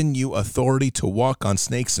have given you authority to walk on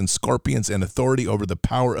snakes and scorpions and authority over the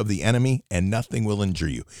power of the enemy, and nothing will injure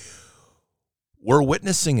you." We're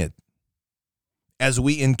witnessing it. As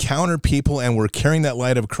we encounter people and we're carrying that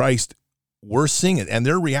light of Christ, we're seeing it, and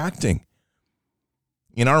they're reacting.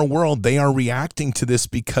 In our world, they are reacting to this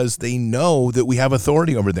because they know that we have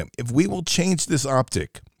authority over them. If we will change this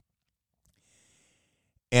optic,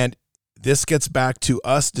 and this gets back to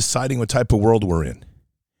us deciding what type of world we're in.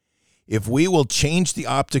 If we will change the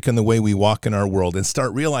optic and the way we walk in our world and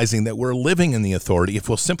start realizing that we're living in the authority, if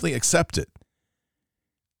we'll simply accept it,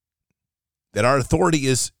 that our authority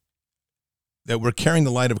is that we're carrying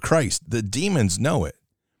the light of Christ, the demons know it.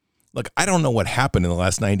 Look, I don't know what happened in the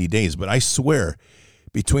last 90 days, but I swear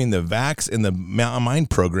between the vax and the mind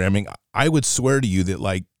programming, I would swear to you that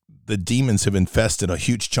like the demons have infested a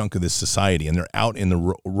huge chunk of this society, and they're out in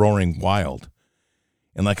the roaring wild.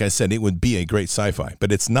 And like I said, it would be a great sci-fi,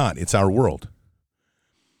 but it's not. It's our world.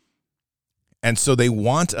 And so they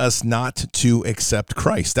want us not to accept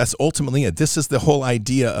Christ. That's ultimately it. This is the whole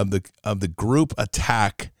idea of the group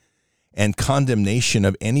attack and condemnation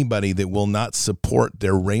of anybody that will not support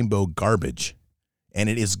their rainbow garbage. And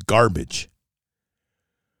it is garbage.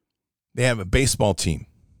 They have a baseball team.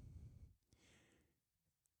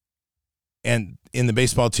 And in the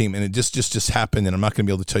baseball team, and it just happened, and I'm not going to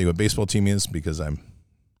be able to tell you what baseball team is because I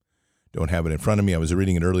don't have it in front of me. I was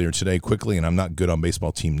reading it earlier today quickly, and I'm not good on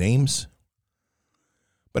baseball team names.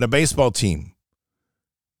 But a baseball team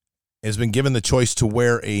has been given the choice to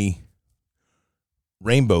wear a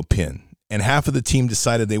rainbow pin, and half of the team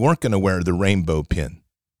decided they weren't going to wear the rainbow pin.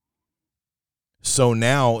 So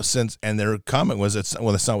now, and their comment was, that's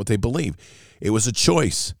not what they believe. It was a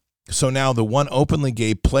choice. So now the one openly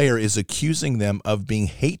gay player is accusing them of being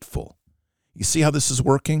hateful. You see how this is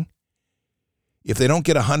working? If they don't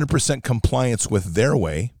get 100% compliance with their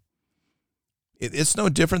way, it's no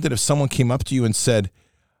different than if someone came up to you and said,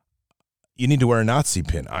 you need to wear a Nazi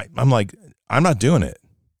pin. I'm like, I'm not doing it.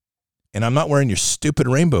 And I'm not wearing your stupid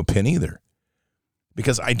rainbow pin either,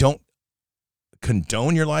 because I don't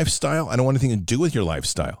condone your lifestyle. I don't want anything to do with your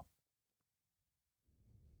lifestyle.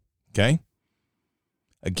 Okay?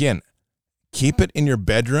 Again, keep it in your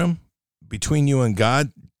bedroom between you and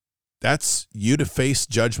God. That's you to face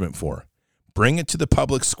judgment for. Bring it to the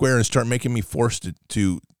public square and start making me forced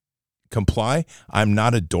to comply. I'm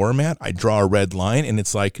not a doormat. I draw a red line, and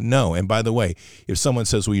it's like, no. And by the way, if someone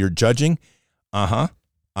says, well, you're judging, I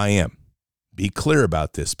am. Be clear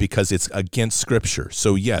about this because it's against Scripture.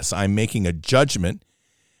 So yes, I'm making a judgment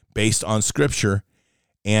based on Scripture,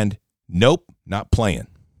 and nope, not playing.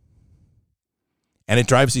 And it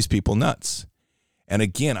drives these people nuts. And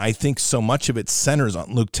again, I think so much of it centers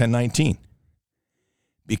on Luke 10:19.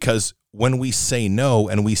 Because when we say no,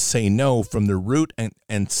 and we say no from the root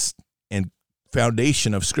and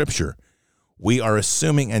foundation of Scripture, we are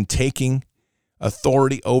assuming and taking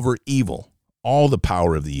authority over evil, all the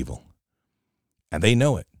power of the evil. And they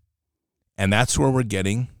know it. And that's where we're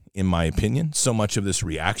getting, in my opinion, so much of this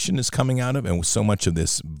reaction is coming out of, and so much of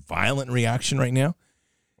this violent reaction right now,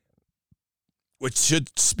 which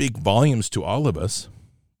should speak volumes to all of us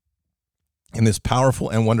in this powerful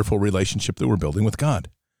and wonderful relationship that we're building with God.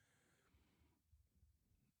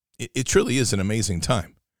 It truly is an amazing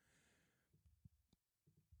time.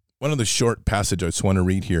 One of the short passages I just want to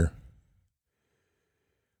read here,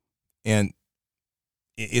 and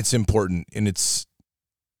it's important, and it's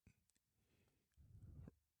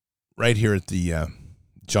right here at the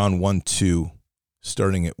John 1:2,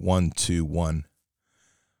 starting at 1:1.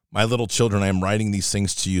 My little children, I am writing these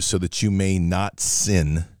things to you so that you may not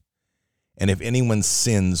sin. And if anyone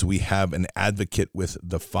sins, we have an advocate with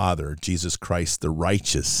the Father, Jesus Christ, the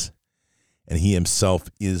righteous. And he himself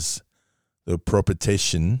is the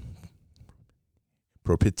propitiation,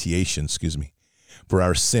 for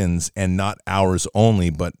our sins, and not ours only,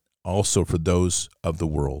 but also for those of the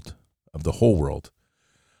world, of the whole world.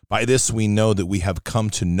 By this we know that we have come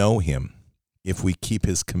to know him, if we keep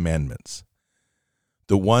his commandments.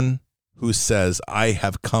 The one who says, I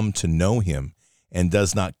have come to know him, and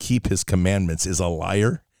does not keep his commandments is a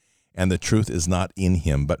liar, and the truth is not in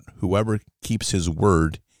him. But whoever keeps his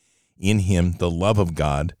word, in him the love of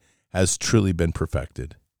God has truly been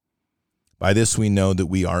perfected. By this we know that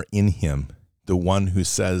we are in him. The one who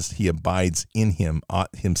says he abides in him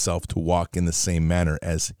ought himself to walk in the same manner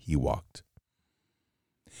as he walked.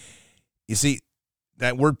 You see,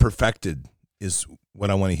 that word perfected is what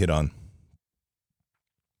I want to hit on.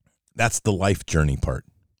 That's the life journey part.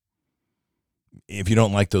 If you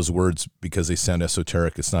don't like those words because they sound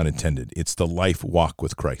esoteric, it's not intended. It's the life walk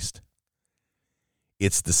with Christ.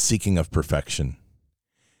 It's the seeking of perfection.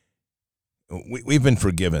 We've been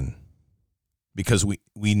forgiven because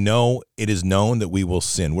we know it is known that we will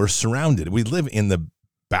sin. We're surrounded. We live in the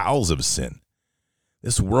bowels of sin.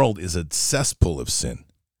 This world is a cesspool of sin.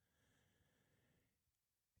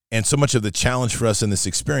 And so much of the challenge for us in this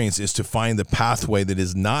experience is to find the pathway that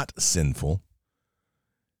is not sinful,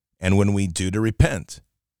 and when we do, to repent.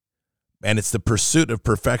 And it's the pursuit of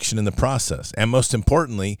perfection in the process. And most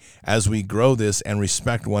importantly, as we grow this and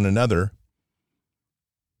respect one another,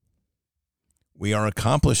 we are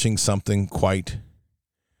accomplishing something quite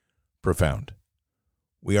profound.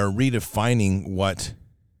 We are redefining what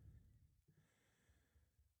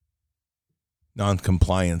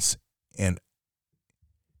noncompliance and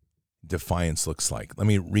defiance looks like. Let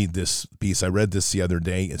me read this piece. I read this the other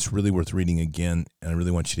day. It's really worth reading again, and I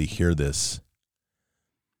really want you to hear this.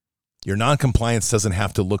 Your noncompliance doesn't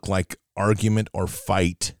have to look like argument or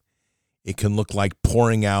fight. It can look like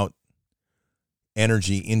pouring out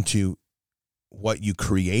energy into what you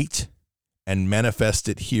create and manifest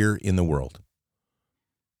it here in the world.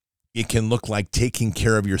 It can look like taking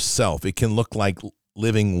care of yourself. It can look like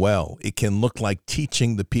living well. It can look like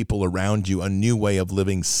teaching the people around you a new way of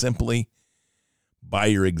living simply by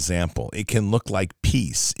your example. It can look like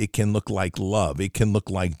peace. It can look like love. It can look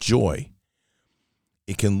like joy.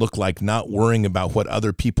 It can look like not worrying about what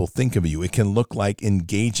other people think of you. It can look like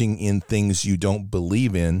engaging in things you don't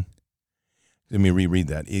believe in. Let me reread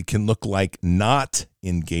that. It can look like not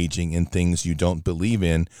engaging in things you don't believe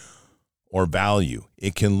in or value.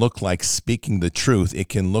 It can look like speaking the truth. It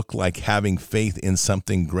can look like having faith in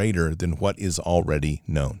something greater than what is already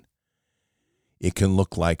known. It can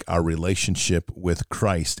look like our relationship with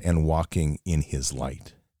Christ and walking in his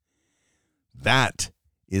light. That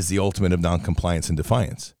is the ultimate of noncompliance and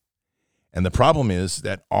defiance. And the problem is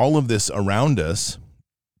that all of this around us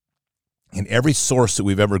and every source that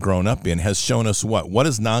we've ever grown up in has shown us what? What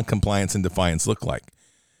does noncompliance and defiance look like?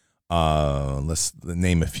 Let's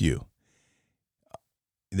name a few.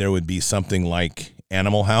 There would be something like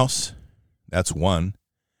Animal House. That's one.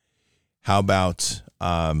 How about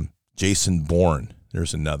Jason Bourne?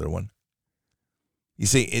 There's another one. You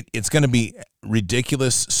see, it's going to be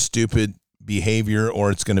ridiculous, stupid behavior, or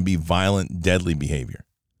it's going to be violent, deadly behavior.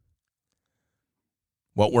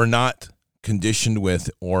 What we're not conditioned with,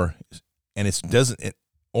 or I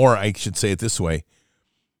should say it this way,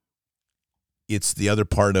 it's the other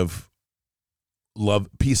part of love,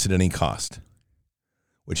 peace at any cost,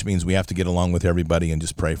 which means we have to get along with everybody and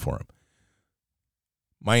just pray for them.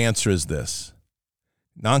 My answer is this.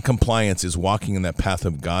 Noncompliance is walking in that path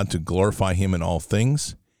of God to glorify him in all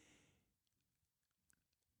things.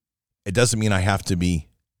 It doesn't mean I have to be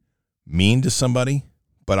mean to somebody,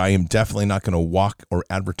 but I am definitely not going to walk or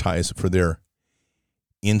advertise for their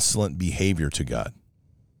insolent behavior to God.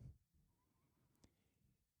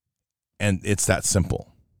 And it's that simple.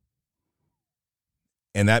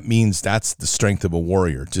 And that means that's the strength of a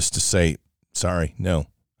warrior, just to say, sorry, no,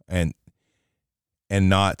 and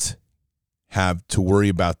not have to worry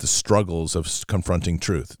about the struggles of confronting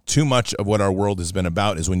truth. Too much of what our world has been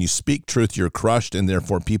about is when you speak truth, you're crushed, and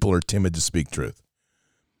therefore people are timid to speak truth.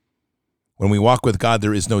 When we walk with God,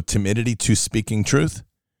 there is no timidity to speaking truth.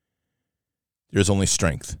 There's only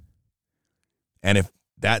strength. And if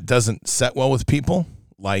that doesn't set well with people,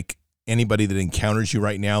 like anybody that encounters you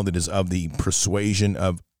right now that is of the persuasion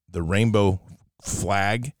of the rainbow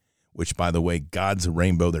flag, which, by the way, God's a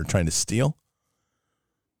rainbow they're trying to steal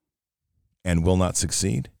and will not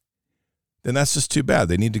succeed, then that's just too bad.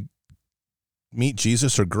 They need to meet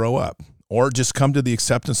Jesus or grow up or just come to the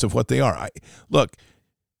acceptance of what they are. Look,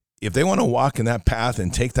 if they want to walk in that path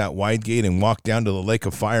and take that wide gate and walk down to the lake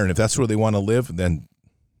of fire, and if that's where they want to live, then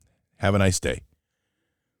have a nice day.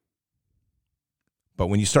 But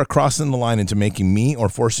when you start crossing the line into making me or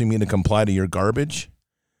forcing me to comply to your garbage,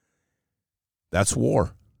 that's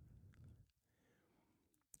war.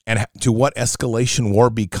 And to what escalation war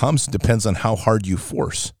becomes depends on how hard you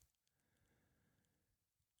force.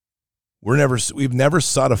 We've never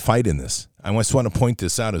sought a fight in this. I just want to point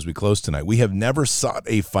this out as we close tonight. We have never sought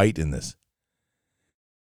a fight in this.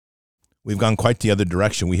 We've gone quite the other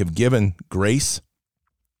direction. We have given grace.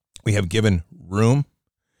 We have given room.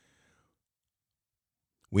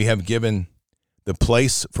 We have given the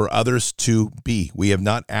place for others to be. We have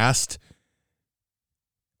not asked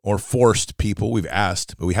or forced people. We've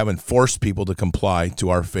asked, but we haven't forced people to comply to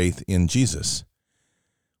our faith in Jesus.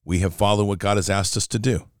 We have followed what God has asked us to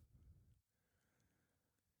do.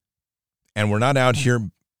 And we're not out here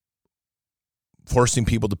forcing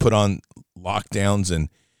people to put on lockdowns and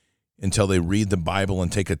until they read the Bible and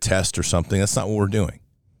take a test or something. That's not what we're doing.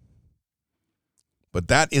 But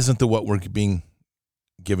that isn't what we're being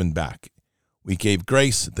given back. We gave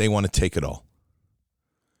grace. They want to take it all.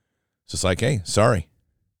 It's just like, hey, sorry.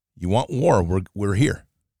 You want war? We're here.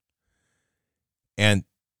 And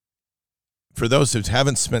for those who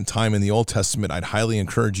haven't spent time in the Old Testament, I'd highly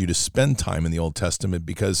encourage you to spend time in the Old Testament,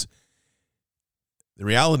 because the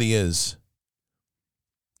reality is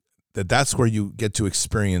that that's where you get to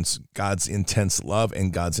experience God's intense love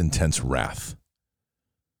and God's intense wrath.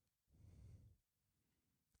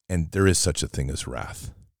 And there is such a thing as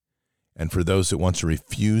wrath. And for those that want to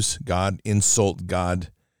refuse God, insult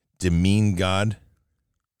God, demean God,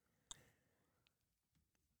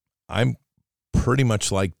 I'm pretty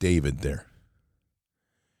much like David there.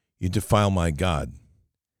 You defile my God,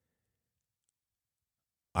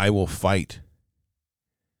 I will fight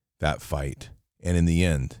that fight. And in the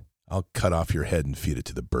end, I'll cut off your head and feed it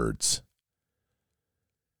to the birds.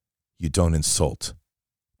 You don't insult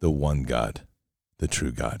the one God, the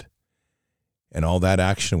true God. And all that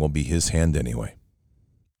action will be his hand anyway.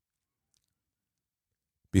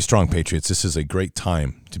 Be strong, patriots. This is a great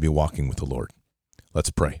time to be walking with the Lord.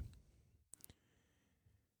 Let's pray.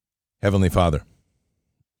 Heavenly Father,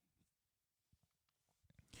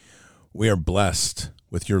 we are blessed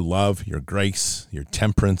with your love, your grace, your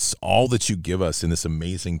temperance, all that you give us in this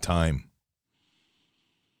amazing time.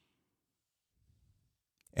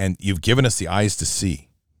 And you've given us the eyes to see.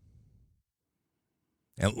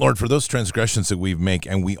 And Lord, for those transgressions that we make,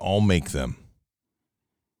 and we all make them,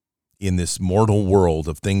 in this mortal world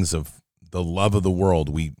of things of the love of the world,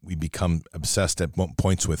 we become obsessed at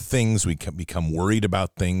points with things. We become worried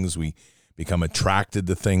about things. We become attracted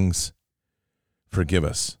to things. Forgive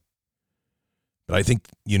us. But I think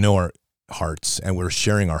you know our hearts, and we're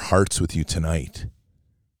sharing our hearts with you tonight.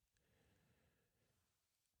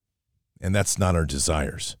 And that's not our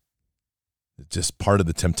desires. It's just part of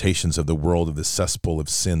the temptations of the world, of the cesspool of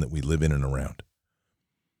sin that we live in and around.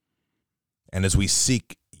 And as we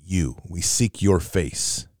seek you, we seek your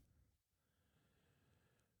face.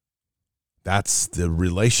 That's the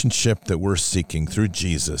relationship that we're seeking through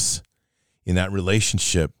Jesus. In that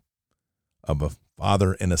relationship of a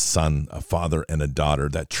father and a son, a father and a daughter,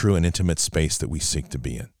 that true and intimate space that we seek to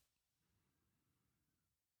be in.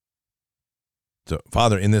 So,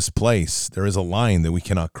 Father, in this place, there is a line that we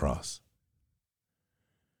cannot cross.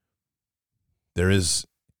 There is,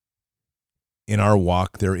 in our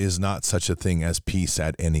walk, there is not such a thing as peace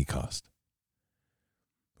at any cost.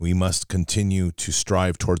 We must continue to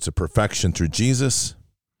strive towards the perfection through Jesus,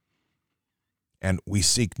 and we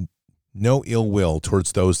seek no ill will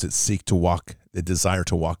towards those that seek to walk, that desire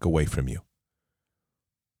to walk away from you.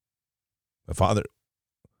 But Father,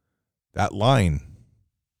 that line,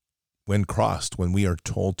 when crossed, when we are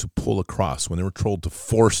told to pull across, when we're told to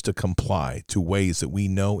force to comply to ways that we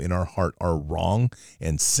know in our heart are wrong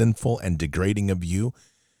and sinful and degrading of you,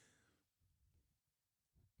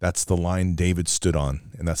 that's the line David stood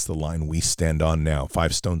on, and that's the line we stand on now,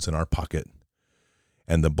 5 stones in our pocket,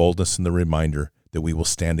 and the boldness and the reminder that we will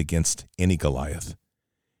stand against any Goliath.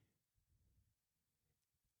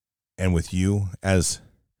 And with you as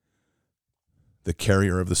the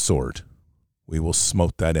carrier of the sword, we will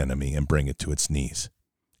smote that enemy and bring it to its knees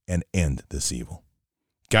and end this evil.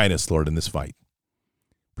 Guide us, Lord, in this fight.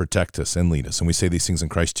 Protect us and lead us. And we say these things in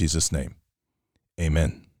Christ Jesus' name.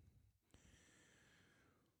 Amen.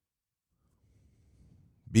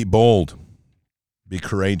 Be bold. Be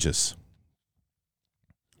courageous.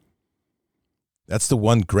 That's the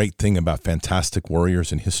one great thing about fantastic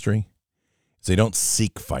warriors in history, is they don't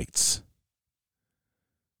seek fights,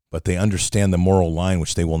 but they understand the moral line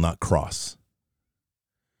which they will not cross.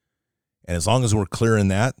 And as long as we're clear in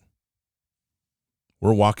that,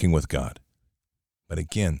 we're walking with God. But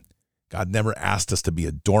again, God never asked us to be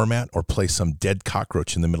a doormat or place some dead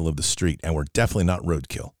cockroach in the middle of the street, and we're definitely not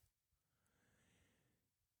roadkill.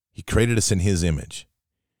 He created us in his image.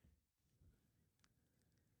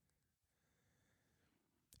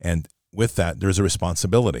 And with that, there's a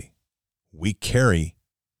responsibility. We carry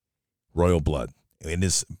royal blood.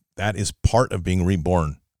 That is part of being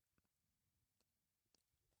reborn.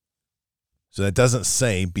 So that doesn't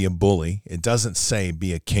say be a bully. It doesn't say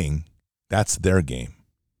be a king. That's their game.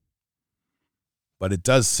 But it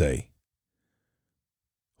does say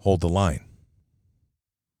hold the line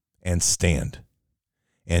and stand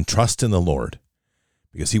and trust in the Lord,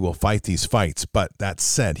 because he will fight these fights. But that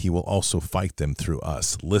said, he will also fight them through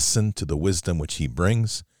us. Listen to the wisdom which he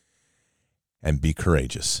brings and be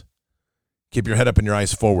courageous. Keep your head up and your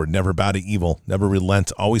eyes forward. Never bow to evil. Never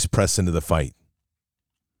relent. Always press into the fight.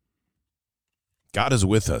 God is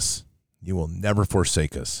with us. He will never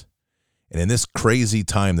forsake us. And in this crazy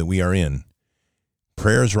time that we are in,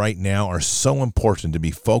 prayers right now are so important to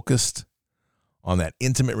be focused on that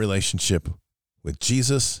intimate relationship with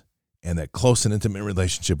Jesus and that close and intimate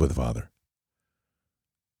relationship with the Father.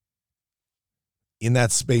 In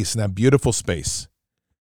that space, in that beautiful space,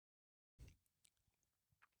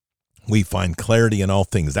 we find clarity in all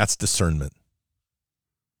things. That's discernment.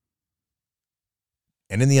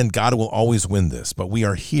 And in the end, God will always win this. But we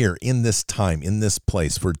are here in this time, in this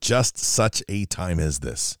place, for just such a time as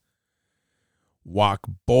this. Walk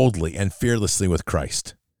boldly and fearlessly with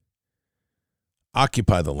Christ.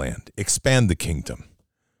 Occupy the land. Expand the kingdom.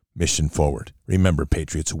 Mission forward. Remember,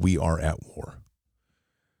 Patriots, we are at war.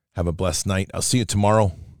 Have a blessed night. I'll see you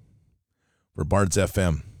tomorrow for Bards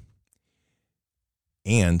FM.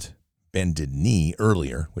 And Bended Knee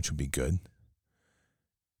earlier, which would be good.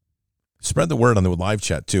 Spread the word on the live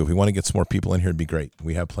chat, too. If we want to get some more people in here, it'd be great.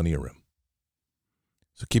 We have plenty of room.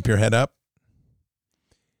 So keep your head up.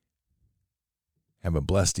 Have a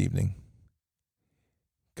blessed evening.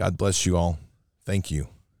 God bless you all. Thank you.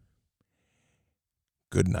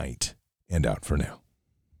 Good night, and out for now.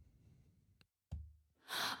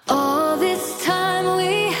 All this time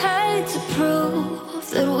we had to prove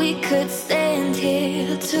that we could stand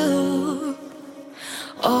here too.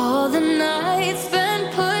 All the nights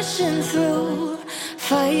spent pushing through,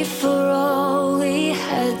 fight for all we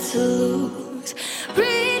had to lose.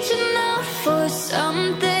 Reaching out for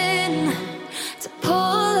something to pull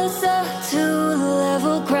us up to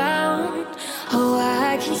level ground. Oh,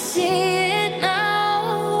 I can see it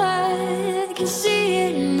now, I can see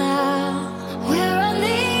it now. We're on the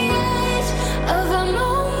edge of a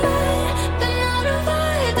moment, been out of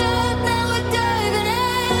our depth, now we're diving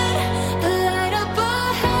in. The light up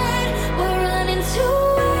ahead, we're running to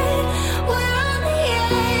it. We're on the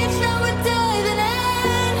edge, now we're diving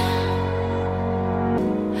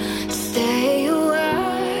in. Stay a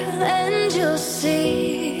while and you'll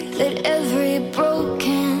see that every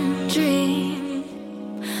broken dream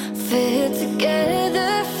fit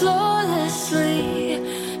together flawlessly,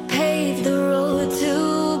 pave the road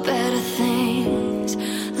to better things.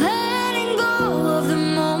 Letting go of the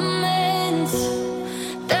moments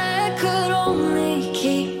that could only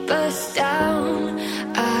keep us down.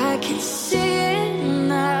 I can see it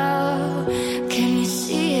now. Can you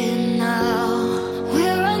see it now?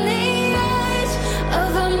 We're on the edge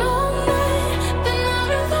of a moment, been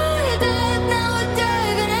out of our depth, now we're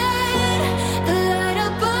diving in. The light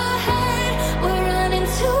up ahead, we're running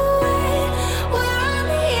to it. We're on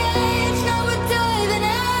the edge, now we're diving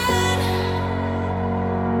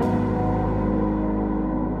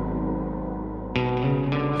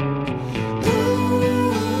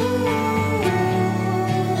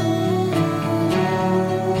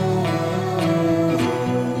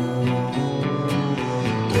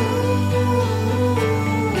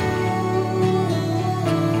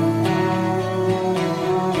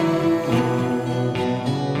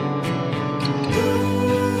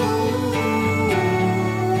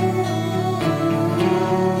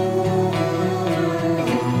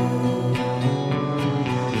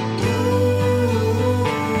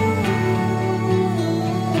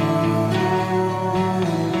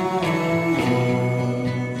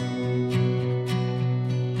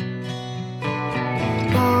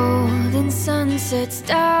golden sun sets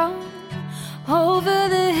down over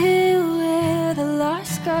the hill where the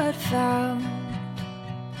lost got found.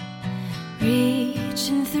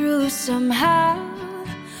 Reaching through somehow.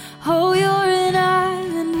 Oh, you're an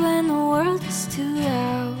island when the world is too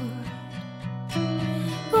loud.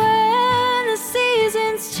 When the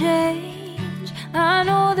seasons change, I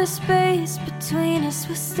know the space between us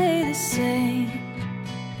will stay the same.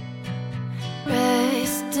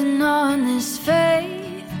 resting on this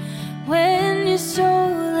faith when your soul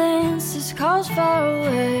answers calls far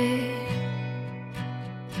away.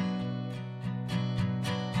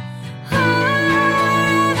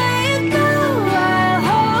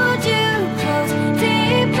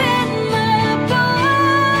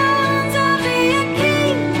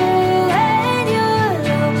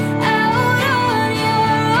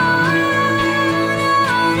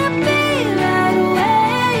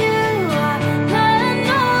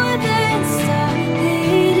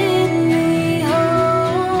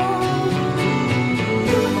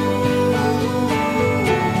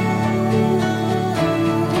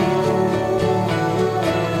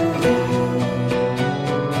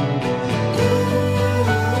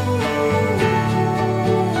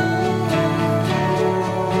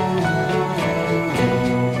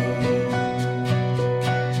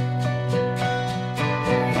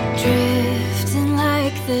 Drifting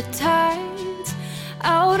like the tides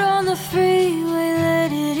out on the freeway,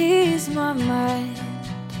 let it ease my mind.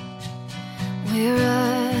 We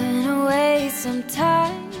run away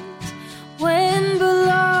sometimes when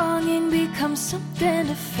belonging becomes something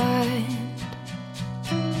to find.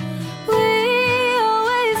 We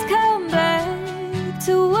always come back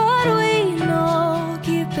to what we know,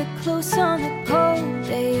 keep it close on the cold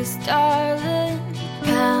days, darling.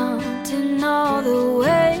 Counting all the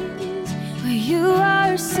ways where you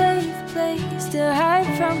are a safe place to hide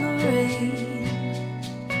from the rain.